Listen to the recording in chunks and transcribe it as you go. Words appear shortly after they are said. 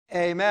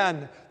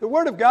Amen. The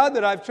Word of God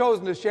that I've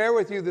chosen to share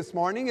with you this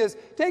morning is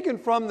taken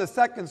from the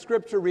second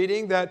scripture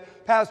reading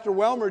that Pastor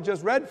Welmer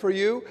just read for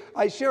you.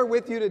 I share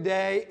with you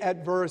today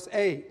at verse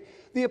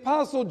 8. The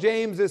Apostle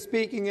James is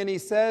speaking and he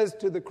says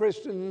to the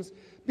Christians,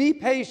 "Be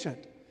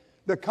patient.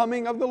 The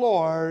coming of the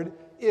Lord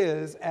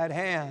is at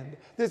hand."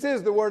 This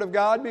is the Word of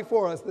God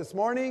before us this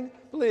morning.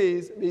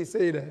 Please be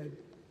seated.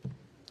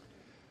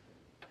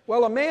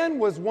 Well, a man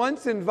was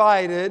once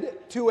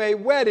invited to a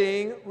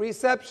wedding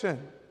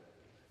reception.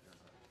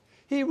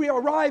 He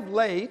arrived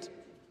late.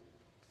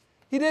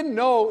 He didn't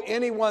know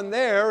anyone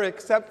there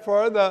except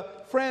for the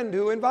friend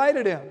who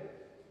invited him.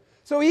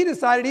 So he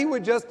decided he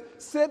would just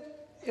sit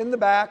in the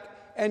back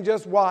and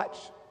just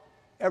watch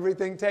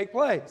everything take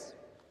place.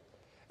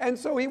 And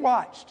so he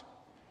watched.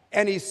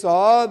 And he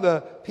saw the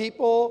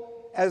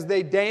people as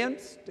they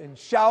danced and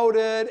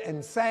shouted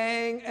and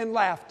sang and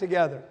laughed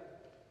together.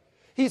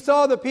 He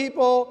saw the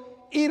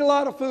people eat a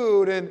lot of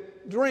food and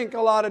drink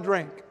a lot of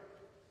drink.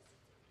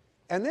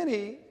 And then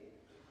he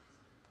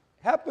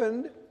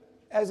happened,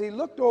 as he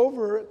looked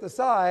over at the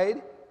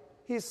side,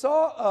 he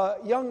saw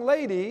a young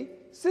lady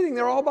sitting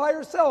there all by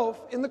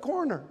herself in the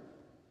corner.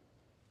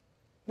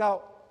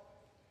 Now,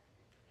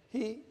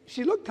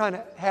 she looked kind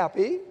of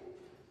happy,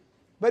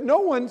 but no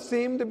one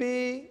seemed to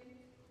be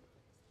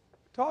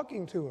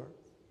talking to her.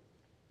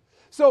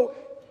 So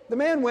the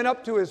man went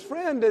up to his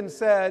friend and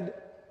said,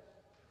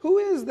 "Who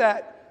is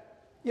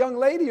that young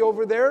lady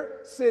over there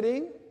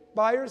sitting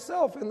by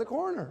herself in the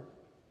corner?"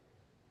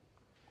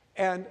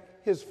 And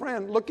his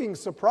friend, looking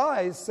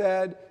surprised,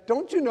 said,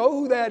 "Don't you know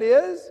who that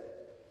is?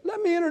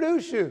 Let me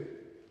introduce you.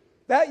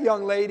 That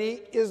young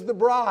lady is the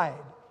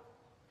bride."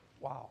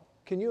 Wow.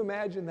 Can you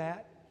imagine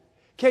that?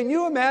 Can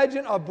you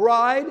imagine a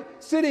bride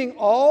sitting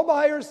all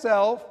by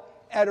herself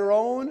at her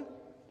own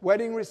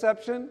wedding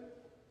reception?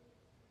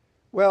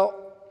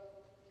 Well,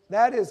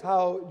 that is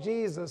how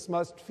Jesus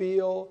must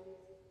feel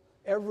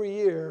every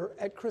year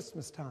at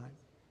Christmas time.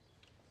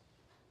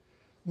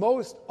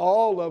 Most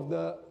all of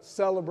the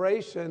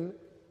celebration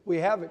we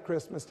have at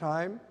Christmas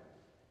time,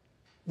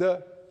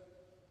 the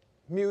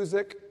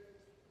music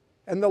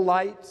and the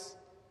lights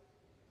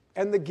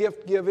and the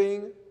gift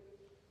giving,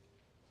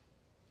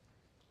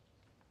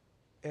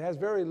 it has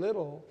very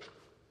little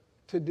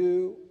to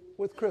do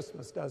with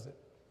Christmas, does it?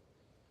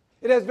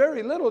 It has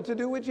very little to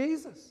do with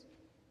Jesus.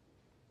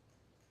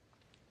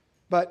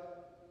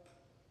 But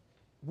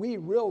we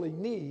really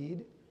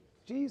need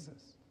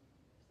Jesus.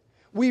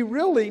 We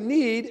really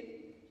need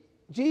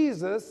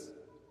Jesus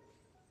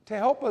to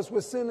help us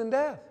with sin and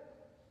death.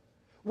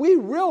 We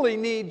really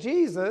need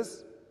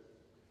Jesus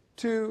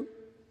to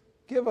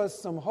give us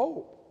some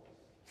hope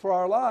for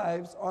our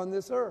lives on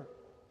this earth.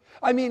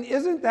 I mean,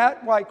 isn't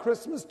that why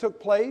Christmas took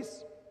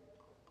place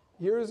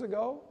years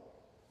ago?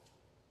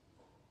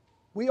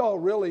 We all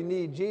really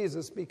need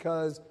Jesus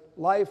because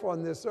life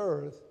on this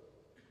earth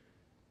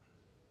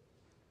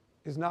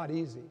is not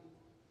easy.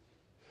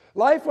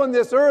 Life on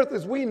this earth,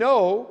 as we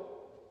know,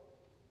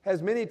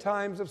 has many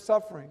times of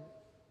suffering,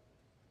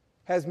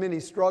 has many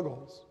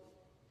struggles.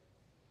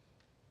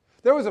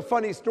 There was a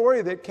funny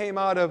story that came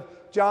out of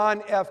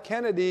John F.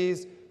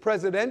 Kennedy's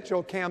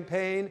presidential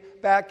campaign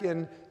back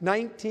in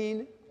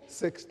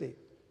 1960.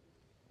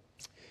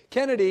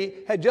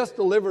 Kennedy had just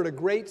delivered a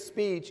great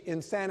speech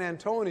in San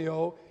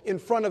Antonio in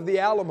front of the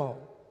Alamo,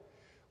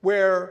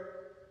 where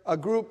a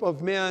group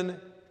of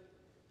men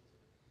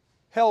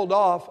held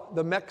off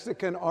the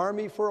Mexican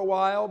army for a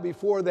while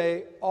before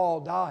they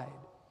all died.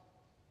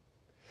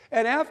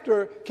 And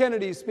after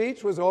Kennedy's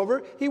speech was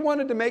over, he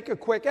wanted to make a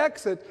quick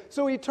exit.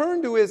 So he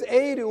turned to his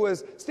aide who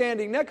was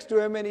standing next to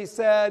him and he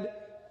said,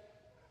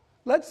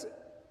 "Let's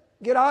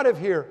get out of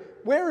here.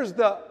 Where's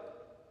the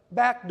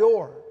back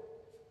door?"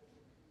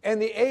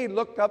 And the aide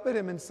looked up at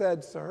him and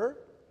said, "Sir,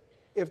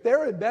 if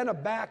there had been a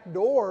back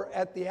door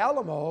at the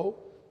Alamo,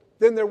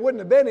 then there wouldn't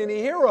have been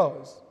any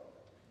heroes."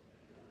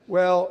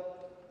 Well,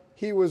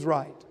 he was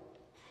right.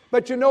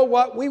 But you know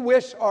what? We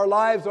wish our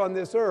lives on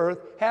this earth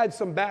had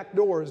some back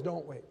doors,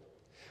 don't we?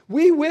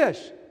 We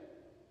wish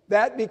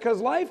that because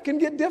life can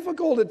get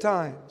difficult at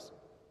times.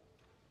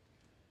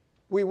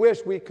 We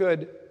wish we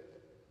could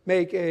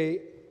make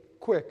a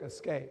quick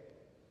escape.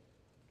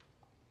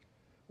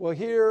 Well,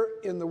 here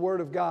in the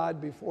Word of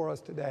God before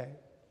us today,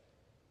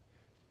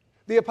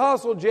 the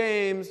Apostle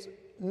James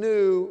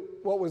knew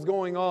what was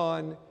going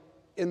on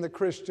in the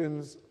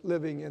Christians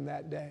living in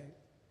that day.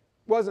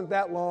 It wasn't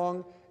that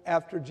long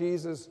after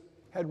Jesus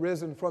had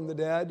risen from the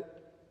dead,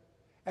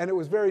 and it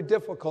was very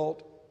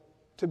difficult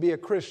to be a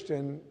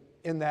Christian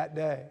in that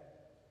day.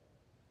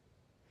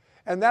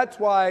 And that's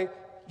why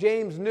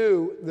James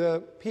knew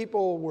the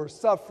people were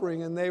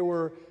suffering and they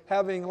were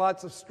having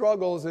lots of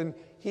struggles, and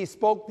he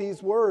spoke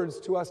these words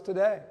to us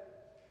today.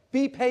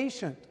 Be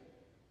patient,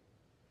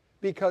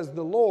 because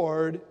the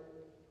Lord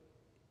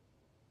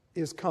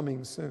is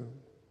coming soon.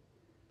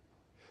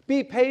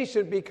 Be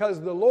patient because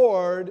the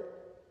Lord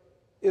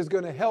is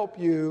going to help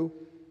you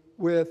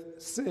with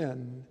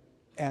sin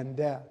and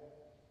death.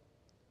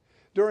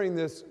 During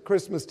this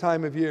Christmas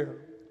time of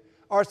year,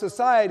 our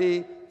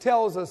society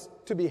tells us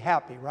to be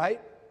happy,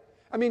 right?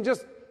 I mean,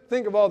 just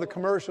think of all the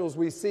commercials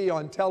we see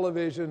on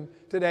television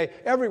today.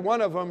 Every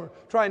one of them are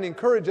trying to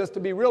encourage us to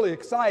be really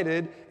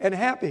excited and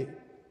happy.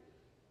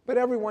 But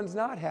everyone's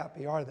not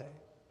happy, are they?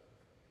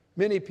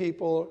 Many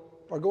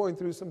people are going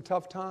through some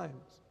tough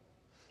times.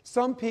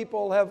 Some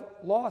people have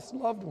lost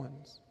loved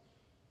ones.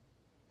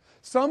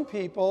 Some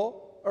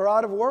people are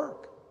out of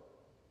work.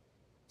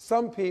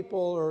 Some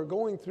people are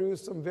going through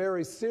some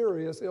very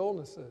serious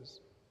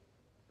illnesses.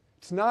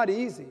 It's not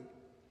easy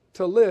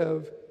to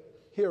live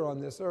here on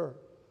this earth.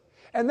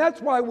 And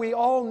that's why we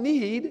all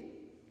need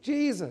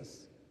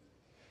Jesus.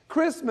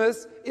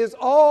 Christmas is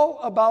all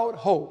about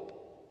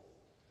hope.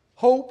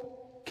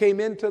 Hope came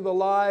into the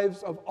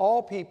lives of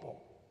all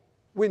people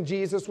when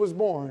Jesus was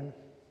born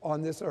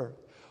on this earth.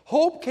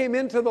 Hope came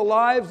into the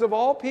lives of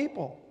all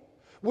people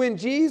when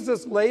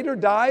Jesus later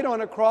died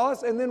on a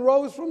cross and then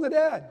rose from the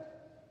dead.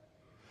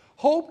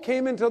 Hope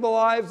came into the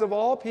lives of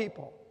all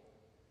people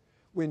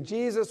when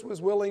Jesus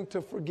was willing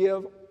to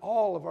forgive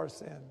all of our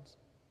sins.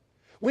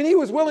 When he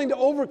was willing to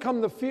overcome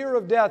the fear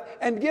of death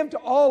and give to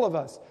all of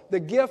us the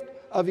gift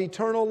of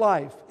eternal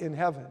life in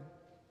heaven.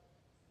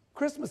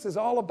 Christmas is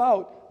all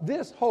about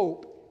this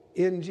hope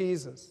in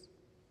Jesus.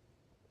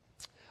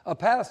 A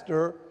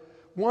pastor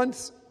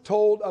once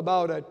told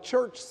about a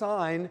church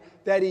sign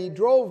that he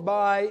drove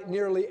by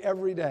nearly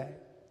every day.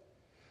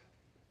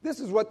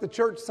 This is what the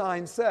church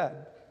sign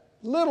said: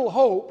 Little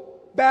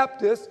Hope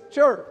Baptist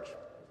Church.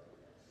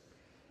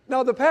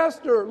 Now the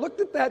pastor looked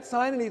at that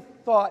sign and he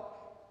thought,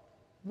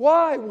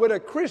 why would a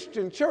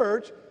Christian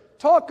church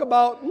talk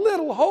about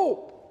little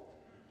hope?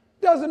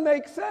 Doesn't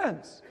make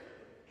sense.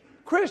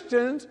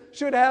 Christians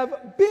should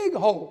have big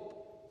hope.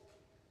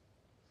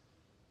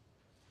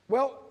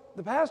 Well,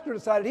 the pastor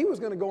decided he was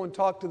going to go and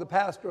talk to the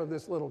pastor of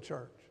this little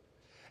church.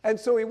 And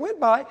so he went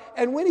by,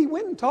 and when he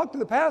went and talked to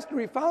the pastor,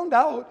 he found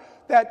out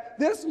that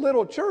this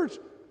little church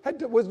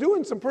was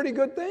doing some pretty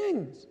good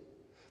things.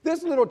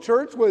 This little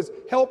church was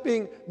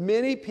helping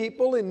many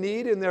people in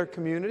need in their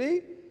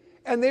community,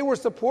 and they were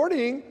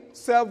supporting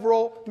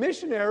several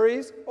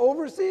missionaries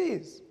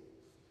overseas.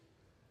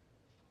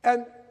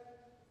 And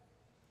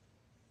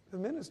the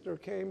minister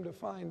came to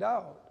find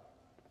out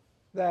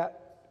that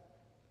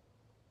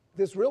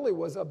this really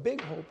was a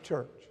Big Hope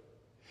church.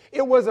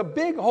 It was a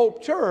Big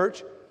Hope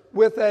church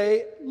with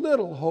a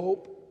Little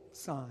Hope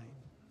sign.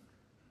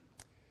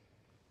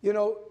 You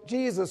know,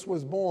 Jesus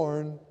was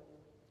born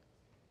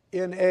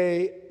in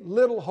a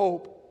Little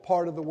Hope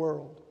part of the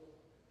world,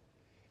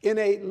 in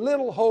a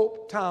Little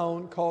Hope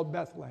town called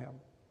Bethlehem.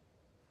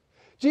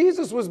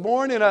 Jesus was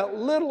born in a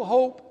Little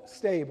Hope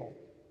stable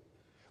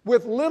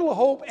with Little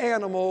Hope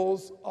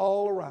animals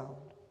all around.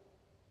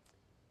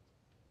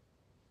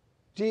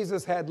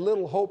 Jesus had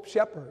Little Hope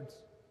shepherds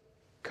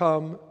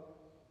come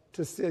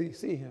to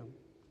see him.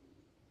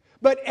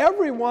 But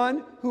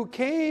everyone who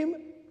came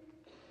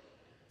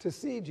to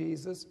see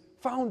Jesus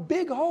found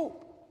big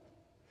hope.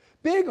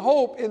 Big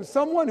hope in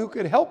someone who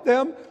could help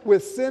them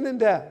with sin and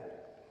death.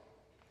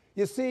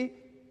 You see,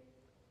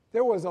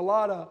 there was a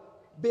lot of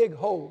big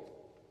hope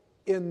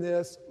in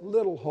this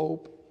Little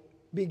Hope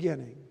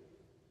beginning.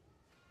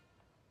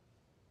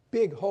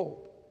 Big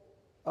hope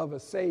of a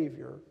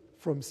Savior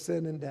from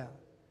sin and death.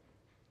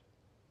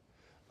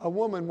 A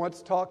woman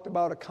once talked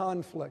about a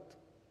conflict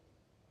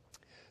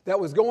that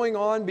was going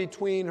on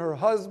between her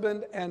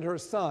husband and her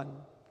son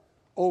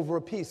over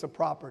a piece of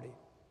property.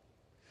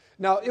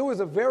 Now, it was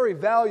a very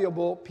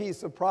valuable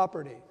piece of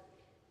property.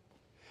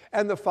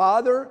 And the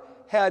father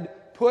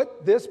had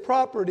put this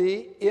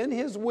property in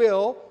his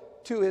will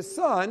to his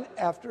son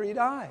after he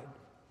died.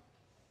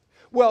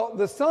 Well,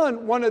 the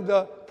son wanted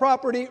the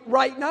property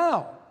right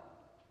now.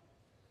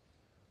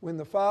 When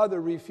the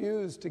father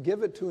refused to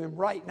give it to him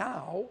right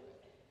now,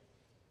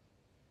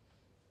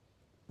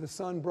 the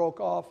son broke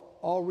off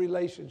all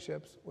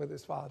relationships with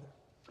his father.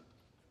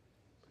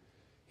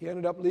 He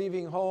ended up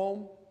leaving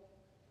home,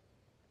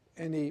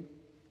 and he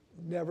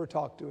never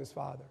talked to his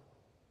father.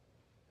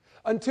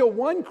 Until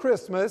one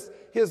Christmas,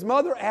 his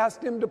mother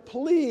asked him to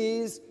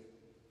please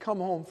come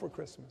home for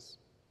Christmas.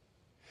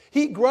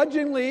 He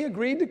grudgingly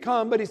agreed to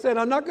come, but he said,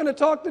 I'm not going to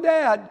talk to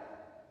Dad.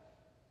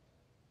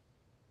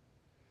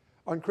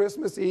 On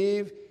Christmas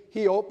Eve,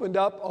 he opened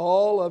up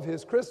all of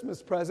his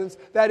Christmas presents,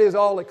 that is,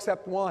 all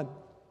except one.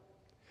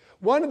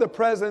 One of the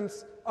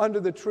presents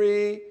under the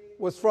tree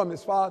was from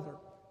his father.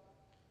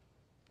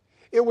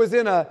 It was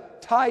in a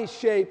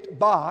tie-shaped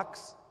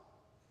box,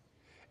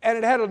 and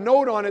it had a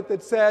note on it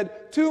that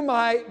said, "To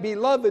my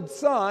beloved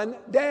son,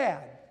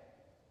 Dad."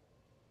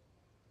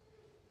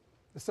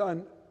 The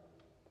son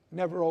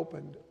never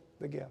opened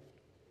the gift.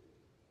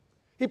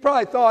 He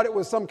probably thought it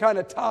was some kind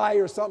of tie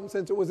or something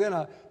since it was in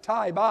a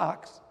tie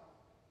box.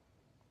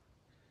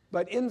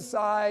 But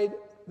inside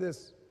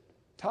this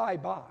tie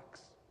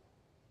box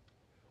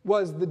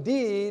was the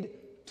deed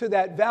to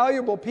that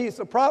valuable piece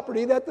of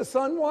property that the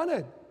son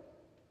wanted.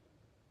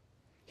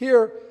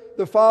 Here,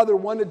 the father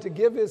wanted to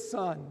give his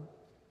son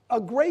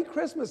a great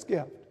Christmas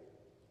gift,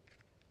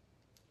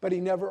 but he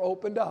never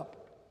opened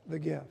up the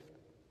gift.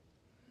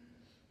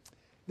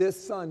 this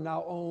son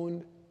now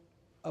owned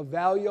a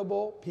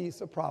valuable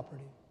piece of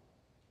property.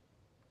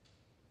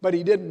 But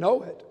he didn't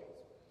know it,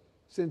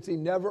 since he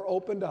never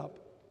opened up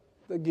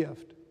the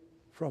gift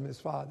from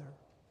his father.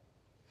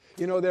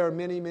 You know, there are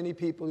many, many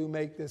people who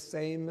make this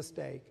same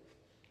mistake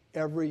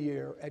every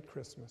year at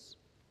Christmas.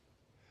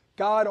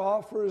 God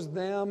offers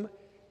them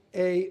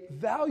a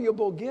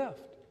valuable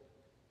gift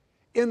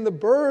in the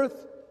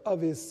birth of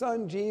his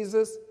son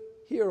Jesus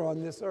here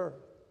on this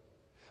earth.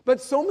 But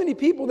so many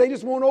people, they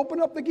just won't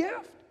open up the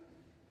gift.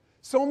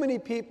 So many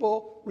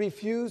people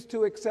refuse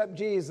to accept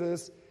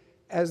Jesus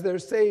as their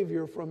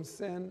Savior from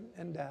sin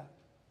and death.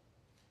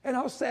 And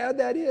how sad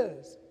that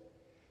is,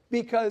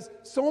 because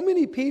so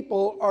many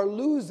people are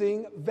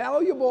losing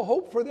valuable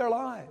hope for their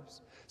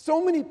lives.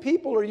 So many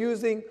people are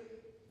using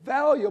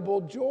valuable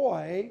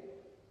joy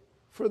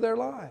for their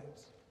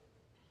lives.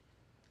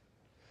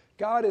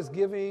 God is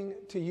giving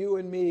to you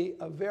and me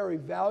a very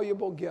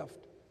valuable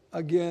gift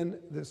again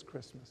this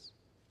Christmas.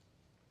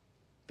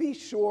 Be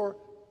sure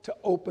to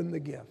open the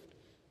gift.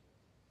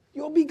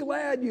 You'll be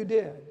glad you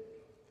did.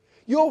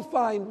 You'll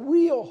find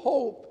real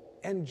hope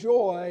and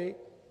joy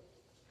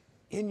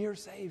in your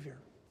Savior.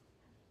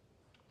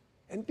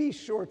 And be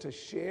sure to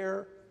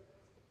share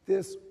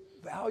this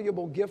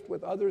valuable gift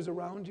with others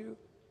around you,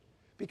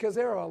 because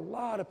there are a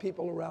lot of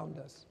people around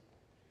us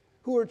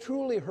who are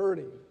truly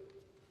hurting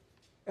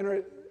and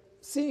are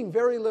seeing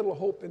very little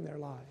hope in their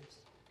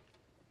lives.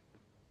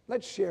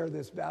 Let's share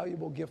this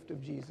valuable gift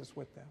of Jesus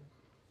with them.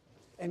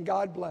 And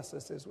God bless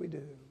us as we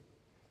do.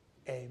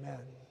 Amen.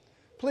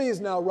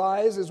 Please now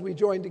rise as we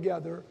join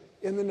together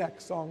in the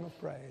next song of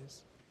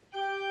praise.